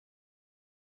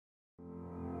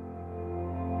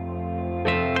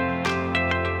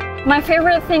My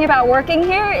favorite thing about working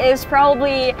here is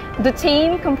probably the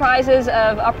team comprises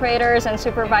of operators and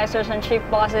supervisors and chief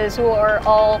bosses who are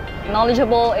all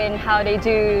knowledgeable in how they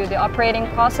do the operating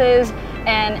process,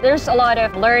 and there's a lot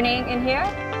of learning in here.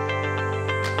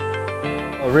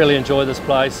 I really enjoy this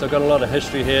place. I've got a lot of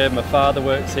history here. My father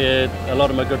works here. A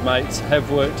lot of my good mates have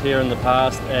worked here in the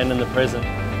past and in the present.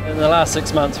 In the last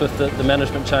 6 months with the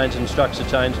management change and structure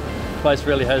change, the place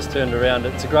really has turned around.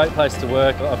 It's a great place to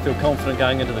work. I feel confident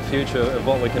going into the future of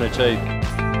what we can achieve.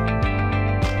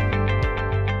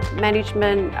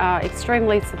 Management are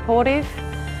extremely supportive.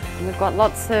 We've got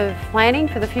lots of planning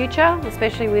for the future,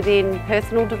 especially within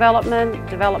personal development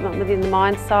within the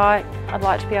mine site. I'd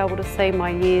like to be able to see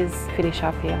my years finish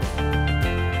up here.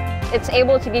 It's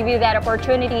able to give you that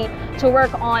opportunity to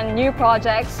work on new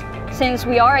projects since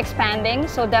we are expanding,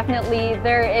 so definitely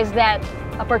there is that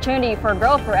opportunity for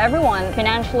growth for everyone,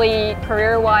 financially,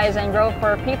 career-wise, and growth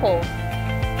for people.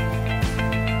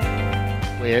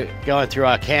 We're going through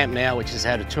our camp now, which has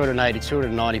had a 280,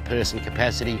 290 person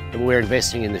capacity, but we're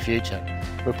investing in the future.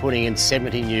 We're putting in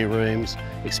 70 new rooms,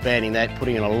 expanding that,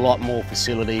 putting in a lot more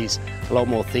facilities, a lot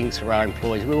more things for our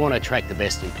employees. We want to attract the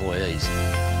best employees.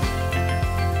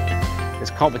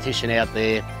 There's competition out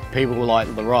there. People will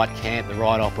like the right camp, the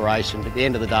right operation, but at the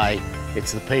end of the day,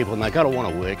 it's the people, and they've got to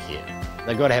want to work here.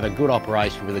 They've got to have a good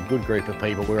operation with a good group of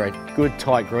people. We're a good,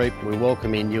 tight group. We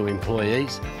welcome in new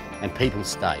employees, and people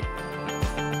stay.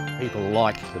 People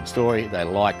like the story, they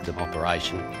like the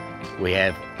operation. We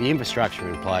have the infrastructure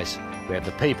in place, we have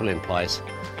the people in place,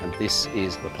 and this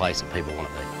is the place that people want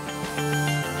to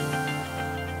be.